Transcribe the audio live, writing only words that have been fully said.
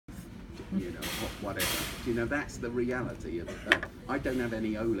you know, whatever. You know, that's the reality of I don't have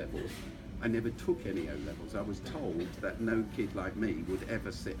any O-levels. I never took any O-levels. I was told that no kid like me would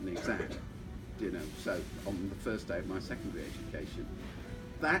ever sit an exam, you know, so on the first day of my secondary education.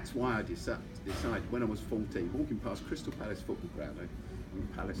 That's why I decided when I was 14, walking past Crystal Palace football ground, I'm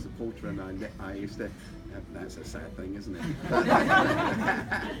a Palace supporter, and I used to, that's a sad thing, isn't it?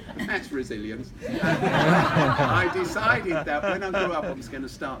 That's resilience. I decided that when I grew up I was going to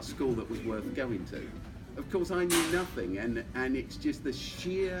start a school that was worth going to. Of course I knew nothing, and it's just the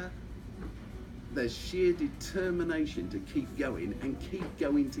sheer determination to keep going and keep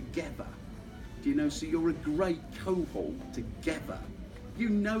going together. Do you know, so you're a great cohort together. You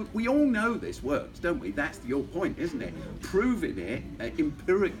know, we all know this works, don't we? That's your point, isn't it? Proving it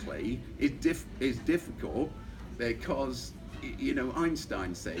empirically is difficult because, you know,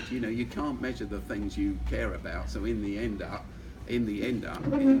 Einstein said, you know, you can't measure the things you care about. So in the end,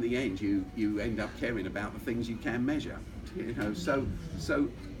 you end up caring about the things you can measure. You know,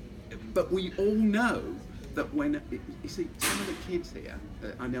 but we all know that when, you see, some of the kids here,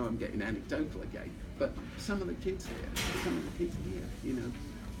 I know I'm getting anecdotal again, but some of the kids here, you know,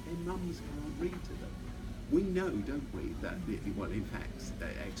 their mums can't read to them. We know, don't we, that, well, in fact,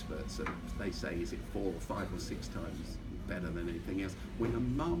 experts, they say, is it 4 or 5 or 6 times better than anything else? When a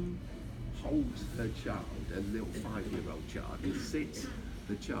mum holds her child, a little 5-year-old child, and sits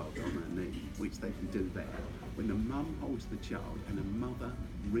the child on her knee, which they can do there, when a mum holds the child and a mother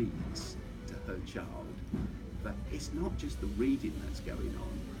reads to her child, but it's not just the reading that's going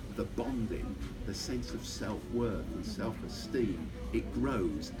on, the bonding, the sense of self-worth and self-esteem, it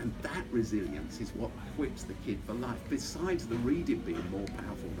grows, and that resilience is what equips the kid for life, besides the reading being more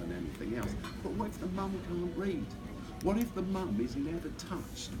powerful than anything else. But what if the mum can't read? What if the mum is never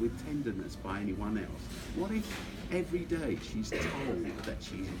touched with tenderness by anyone else? What if every day she's told that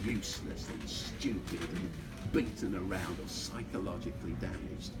she's useless and stupid and beaten around or psychologically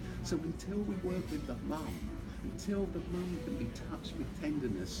damaged? So until we work with the mum, until the mum can be touched with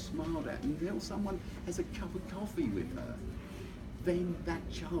tenderness, smiled at, until someone has a cup of coffee with her, then that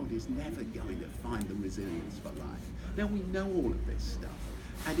child is never going to find the resilience for life. Now, we know all of this stuff,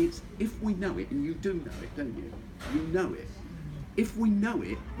 and it's, if we know it, and you do know it, don't you? You know it. If we know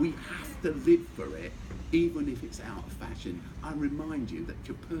it, we have to live for it, even if it's out of fashion. I remind you that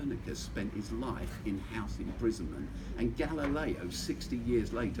Copernicus spent his life in house imprisonment, and Galileo, 60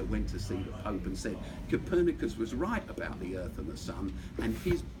 years later, went to see the Pope and said Copernicus was right about the Earth and the Sun, and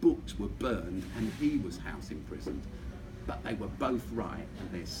his books were burned, and he was house imprisoned. But they were both right,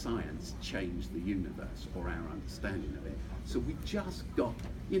 and their science changed the universe, or our understanding of it. So we just got,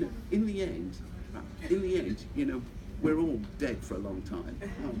 you know, in the end, you know, we're all dead for a long time,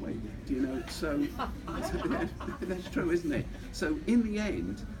 aren't we? Do you know? So that's true, isn't it? So in the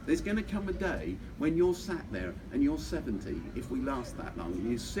end, there's going to come a day when you're sat there and you're 70, if we last that long,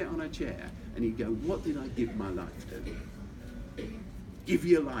 and you sit on a chair and you go, what did I give my life to? Give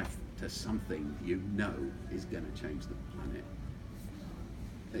your life to something you know is going to change the planet.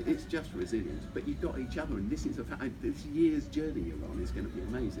 It's just resilience, but you've got each other, and this year's journey you're on is going to be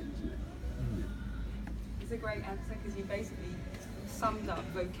amazing, isn't it? Yeah. It's a great answer, because you basically summed up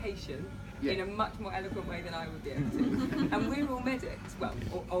vocation in a much more eloquent way than I would be able to. And we're all medics, well,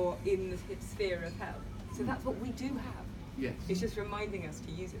 or in the sphere of health. So that's what we do have. Yes. It's just reminding us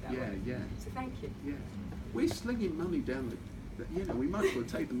to use it that way. Yeah. So thank you. Yeah. We're slinging money down the, you know, we might as well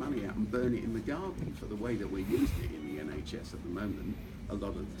take the money out and burn it in the garden for the way that we're used it in the NHS at the moment. A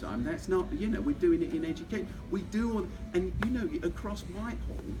lot of the time, that's not, you know, we're doing it in education. We do all, and you know, across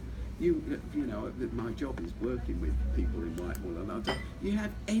Whitehall, you know, my job is working with people in Whitehall and others. You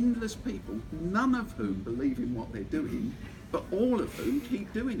have endless people, none of whom believe in what they're doing, but all of whom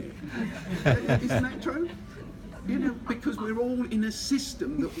keep doing it. Isn't that true? You know, because we're all in a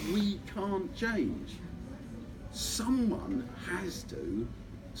system that we can't change. Someone has to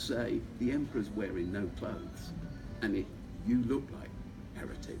say, the emperor's wearing no clothes, and you look like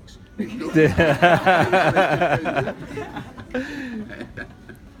heretics.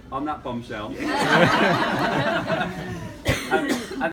 On that bombshell.